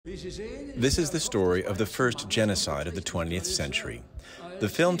This is the story of the first genocide of the 20th century. The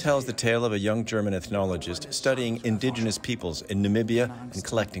film tells the tale of a young German ethnologist studying indigenous peoples in Namibia and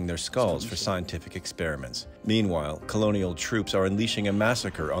collecting their skulls for scientific experiments. Meanwhile, colonial troops are unleashing a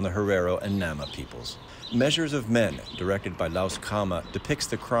massacre on the Herero and Nama peoples. Measures of Men, directed by Lars Kraume, depicts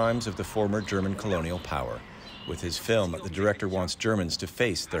the crimes of the former German colonial power. With his film, the director wants Germans to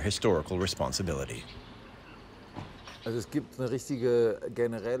face their historical responsibility.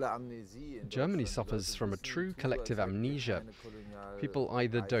 Germany suffers from a true collective amnesia. People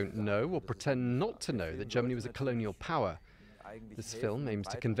either don't know or pretend not to know that Germany was a colonial power. This film aims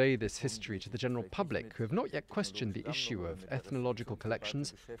to convey this history to the general public who have not yet questioned the issue of ethnological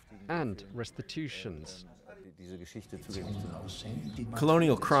collections and restitutions.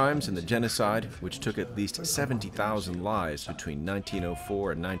 Colonial crimes and the genocide, which took at least 70,000 lives between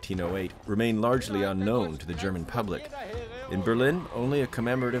 1904 and 1908, remain largely unknown to the German public. In Berlin, only a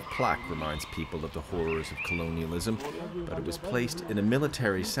commemorative plaque reminds people of the horrors of colonialism, but it was placed in a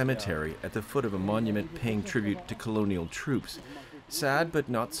military cemetery at the foot of a monument paying tribute to colonial troops. Sad but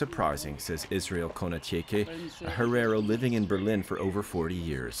not surprising, says Israel Konatieke, a Herero living in Berlin for over 40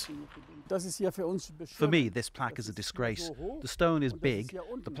 years. For me, this plaque is a disgrace. The stone is big,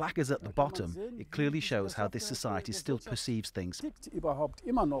 the plaque is at the bottom. It clearly shows how this society still perceives things.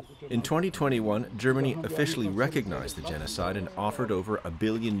 In 2021, Germany officially recognized the genocide and offered over €1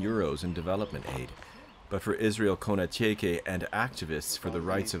 billion in development aid. But for Israel Konatieke and activists for the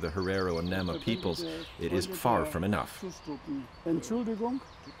rights of the Herero and Nama peoples, it is far from enough.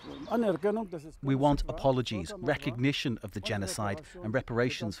 We want apologies, recognition of the genocide and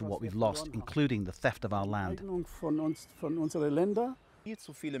reparations for what we've lost, including the theft of our land.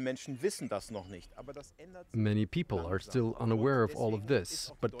 Many people are still unaware of all of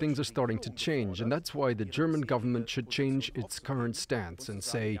this, but things are starting to change, and that's why the German government should change its current stance and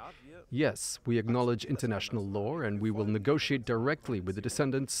say, yes, we acknowledge international law and we will negotiate directly with the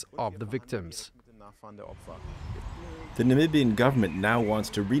descendants of the victims. The Namibian government now wants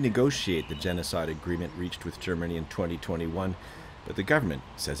to renegotiate the genocide agreement reached with Germany in 2021, but the government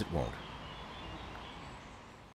says it won't.